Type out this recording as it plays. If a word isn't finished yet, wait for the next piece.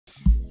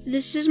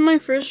This is my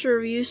first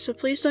review, so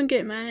please don't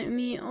get mad at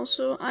me.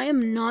 Also, I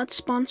am not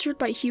sponsored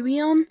by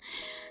Huion,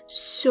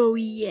 so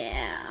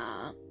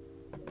yeah.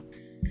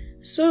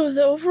 So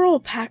the overall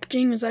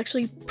packaging is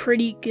actually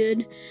pretty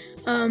good.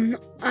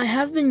 I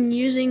have been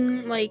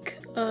using like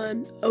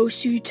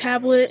Osu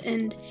tablet,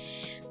 and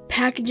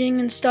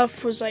packaging and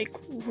stuff was like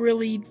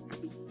really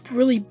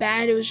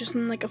bad. It was just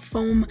in like a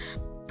foam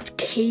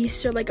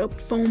case or like a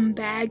foam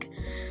bag.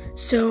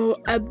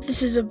 So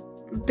this is a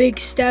big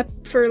step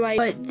for like,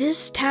 but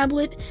this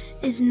tablet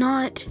is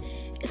not,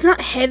 it's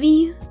not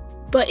heavy,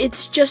 but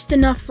it's just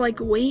enough like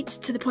weight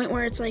to the point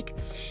where it's like,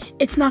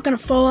 it's not gonna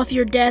fall off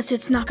your desk,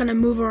 it's not gonna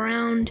move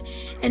around,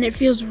 and it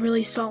feels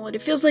really solid.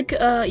 It feels like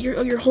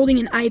you're holding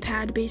an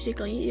iPad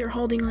basically. You're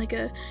holding like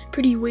a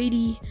pretty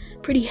weighty,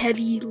 pretty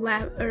heavy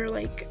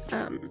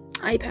iPad.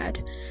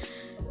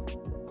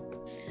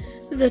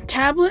 The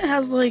tablet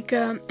has like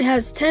it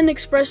has 10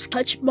 express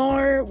touch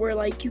bar where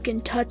like you can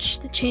touch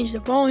to change the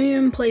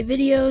volume, play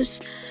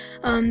videos.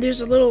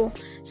 There's a little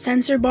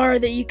sensor bar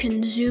that you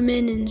can zoom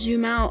in and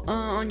zoom out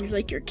on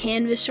your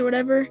canvas or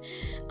whatever.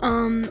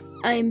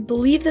 I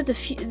believe that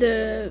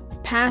the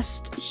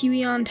past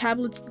Huion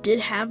tablets did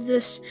have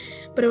this,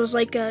 but it was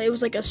like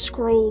a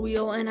scroll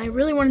wheel, and I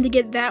really wanted to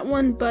get that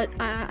one, but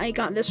I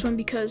got this one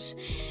because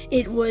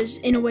it was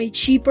in a way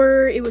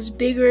cheaper, it was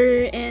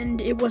bigger,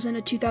 and it wasn't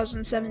a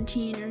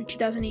 2017 or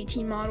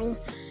 2018 model,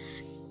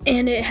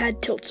 and it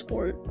had tilt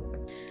support.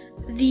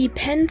 The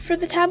pen for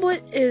the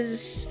tablet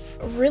is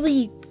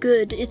really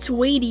good. It's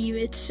weighty.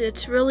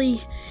 It's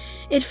really,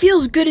 it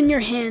feels good in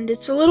your hand.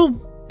 It's a little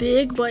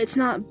big, but it's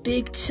not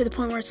big to the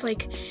point where it's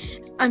like,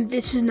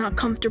 this is not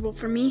comfortable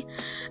for me.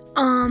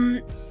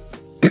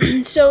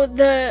 So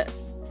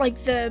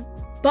the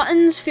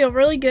buttons feel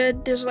really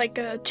good. There's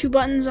like 2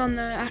 buttons on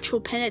the actual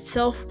pen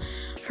itself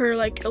for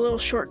like a little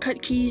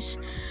shortcut keys.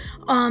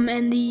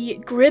 And the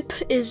grip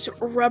is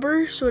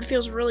rubber, so it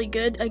feels really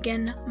good.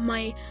 Again,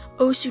 my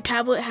Osu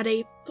tablet had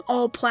a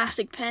all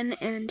plastic pen,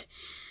 and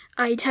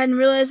I hadn't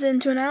realized it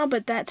until now,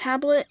 but that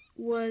tablet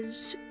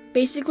was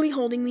basically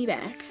holding me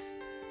back.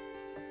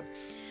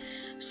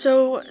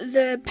 So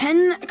the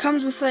pen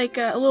comes with like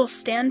a little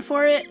stand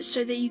for it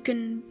so that you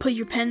can put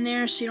your pen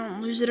there so you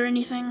don't lose it or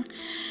anything.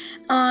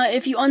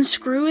 If you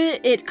unscrew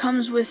it, it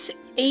comes with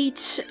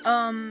 8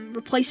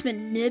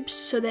 replacement nibs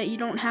so that you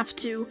don't have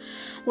to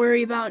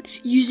worry about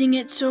using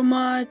it so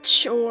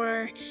much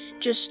or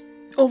just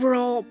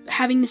overall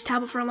having this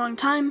tablet for a long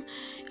time.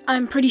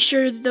 I'm pretty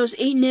sure that those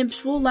 8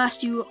 nibs will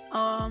last you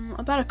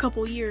about a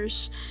couple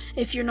years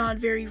if you're not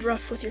very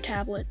rough with your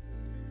tablet.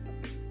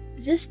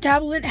 This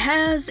tablet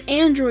has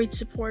Android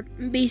support,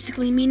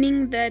 basically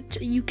meaning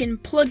that you can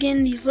plug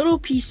in these little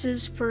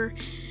pieces for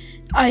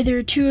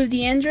either 2 of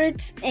the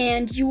Androids,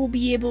 and you will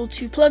be able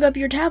to plug up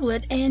your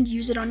tablet and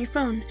use it on your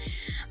phone.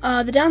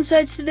 The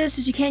downsides to this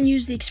is you can't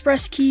use the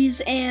express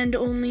keys, and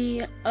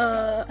only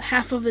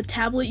half of the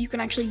tablet you can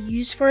actually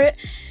use for it.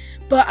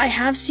 But I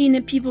have seen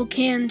that people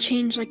can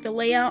change like the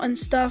layout and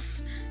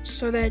stuff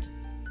so that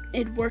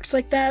it works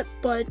like that,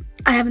 but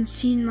I haven't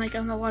seen like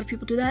a lot of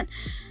people do that.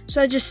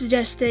 So I just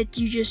suggest that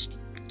you just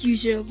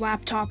use your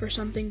laptop or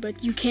something,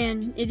 but you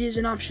can, it is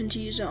an option to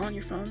use it on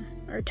your phone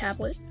or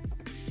tablet.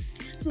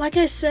 Like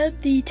I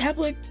said, the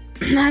tablet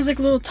has like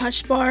a little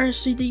touch bar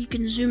so that you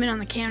can zoom in on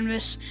the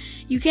canvas.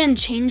 You can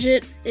change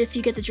it if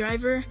you get the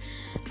driver.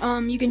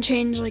 You can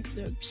change like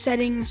the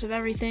settings of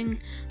everything,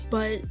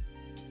 but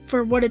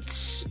for what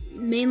it's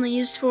mainly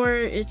used for,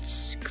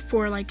 it's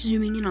for like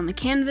zooming in on the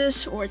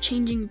canvas or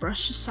changing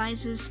brush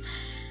sizes,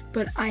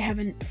 but I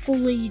haven't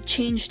fully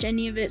changed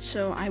any of it,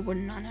 so I would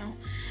not know.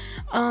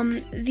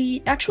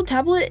 The actual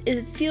tablet,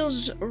 it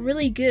feels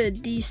really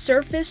good. The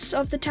surface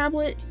of the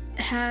tablet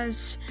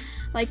has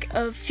like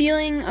a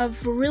feeling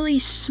of really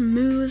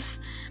smooth,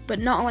 but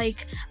not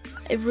like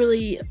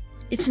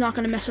it's not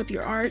gonna mess up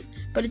your art,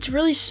 but it's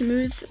really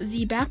smooth.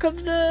 The back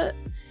of the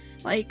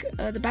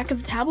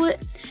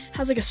tablet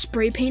has like a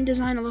spray paint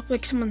design. It looks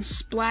like someone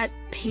splat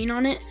paint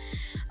on it.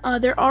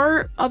 There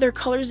are other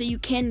colors that you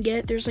can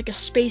get. There's like a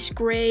space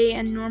gray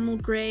and normal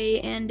gray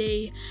and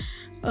a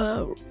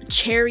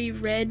cherry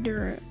red,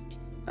 or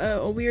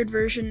a weird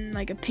version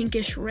like a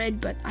pinkish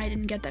red, but I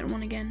didn't get that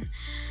one again.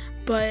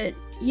 But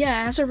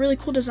yeah, it has a really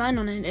cool design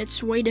on it.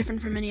 It's way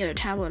different from any other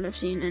tablet I've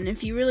seen, and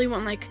if you really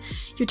want like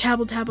your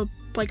tablet to have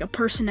a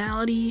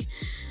personality,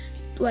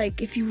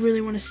 like if you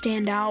really want to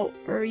stand out,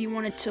 or you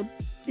want it to,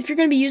 if you're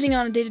going to be using it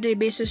on a day-to-day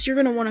basis, you're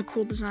going to want a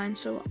cool design,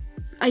 so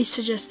I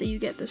suggest that you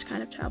get this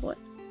kind of tablet.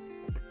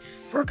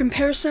 For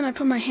comparison, I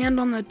put my hand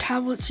on the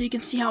tablet so you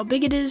can see how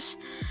big it is.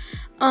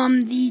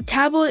 The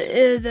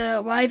tablet,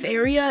 the live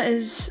area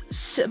is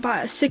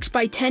 6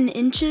 by 10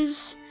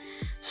 inches,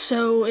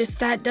 so if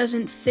that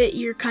doesn't fit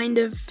your kind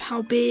of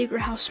how big or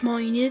how small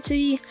you need it to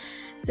be,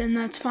 then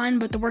that's fine,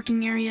 but the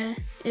working area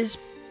is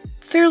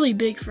fairly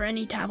big for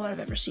any tablet I've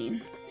ever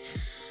seen.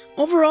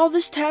 Overall,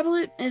 this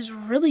tablet is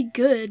really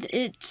good.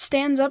 It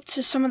stands up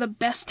to some of the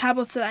best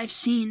tablets that I've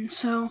seen.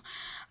 So,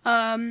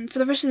 for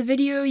the rest of the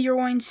video, you're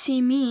going to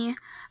see me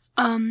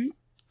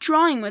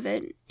drawing with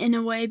it in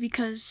a way,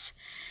 because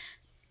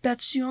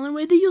that's the only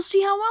way that you'll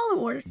see how well it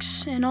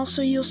works, and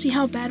also you'll see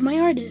how bad my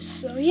art is.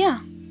 So yeah.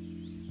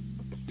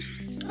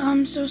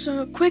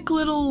 So quick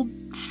little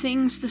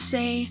things to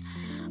say.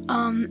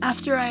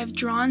 After I have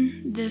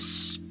drawn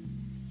this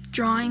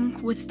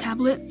drawing with the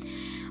tablet,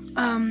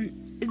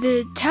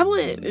 the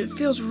tablet, it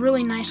feels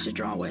really nice to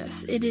draw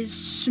with. It is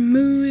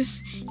smooth.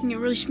 You can get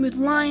really smooth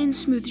lines,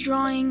 smooth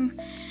drawing.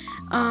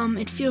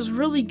 It feels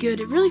really good.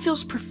 It really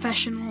feels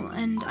professional,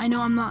 and I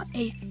know I'm not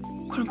a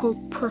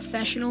quote-unquote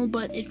professional,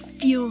 but it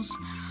feels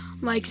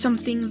like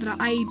something that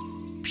I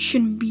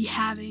shouldn't be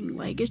having.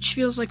 Like, it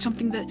feels like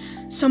something that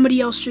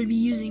somebody else should be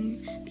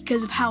using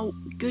because of how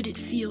good it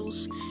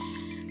feels.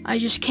 I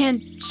just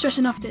can't stress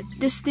enough that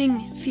this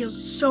thing feels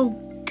so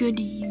good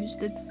to use.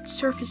 The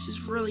surface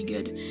is really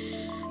good.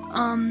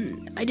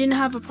 I didn't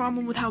have a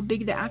problem with how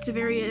big the active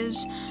area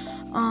is.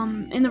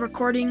 In the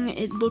recording,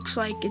 it looks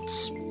like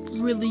it's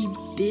really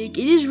big.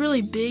 It is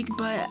really big,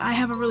 but I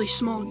have a really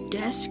small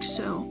desk,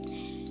 so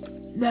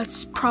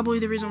that's probably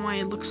the reason why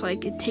it looks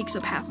like it takes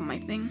up half of my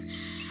thing.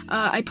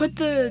 I put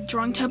the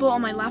drawing tablet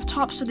on my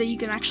laptop so that you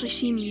can actually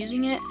see me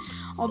using it,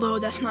 although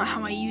that's not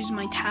how I use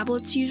my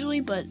tablets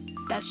usually, but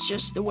that's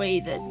just the way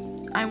that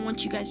I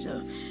want you guys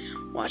to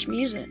watch me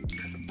use it.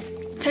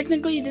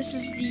 Technically, this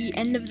is the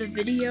end of the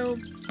video,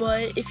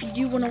 but if you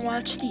do want to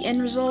watch the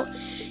end result,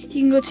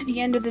 you can go to the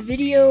end of the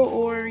video,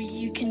 or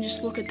you can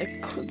just look at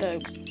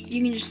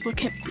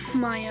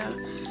my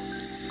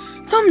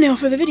thumbnail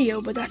for the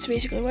video. But that's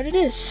basically what it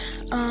is.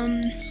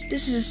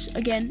 This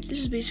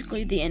is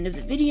basically the end of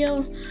the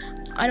video.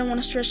 I don't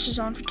want to stretch this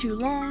on for too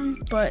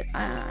long, but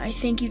I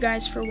thank you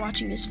guys for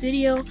watching this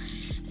video,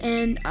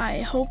 and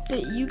I hope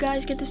that you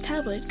guys get this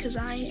tablet, because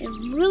I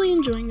am really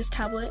enjoying this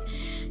tablet,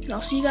 and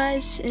I'll see you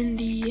guys in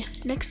the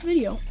next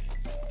video.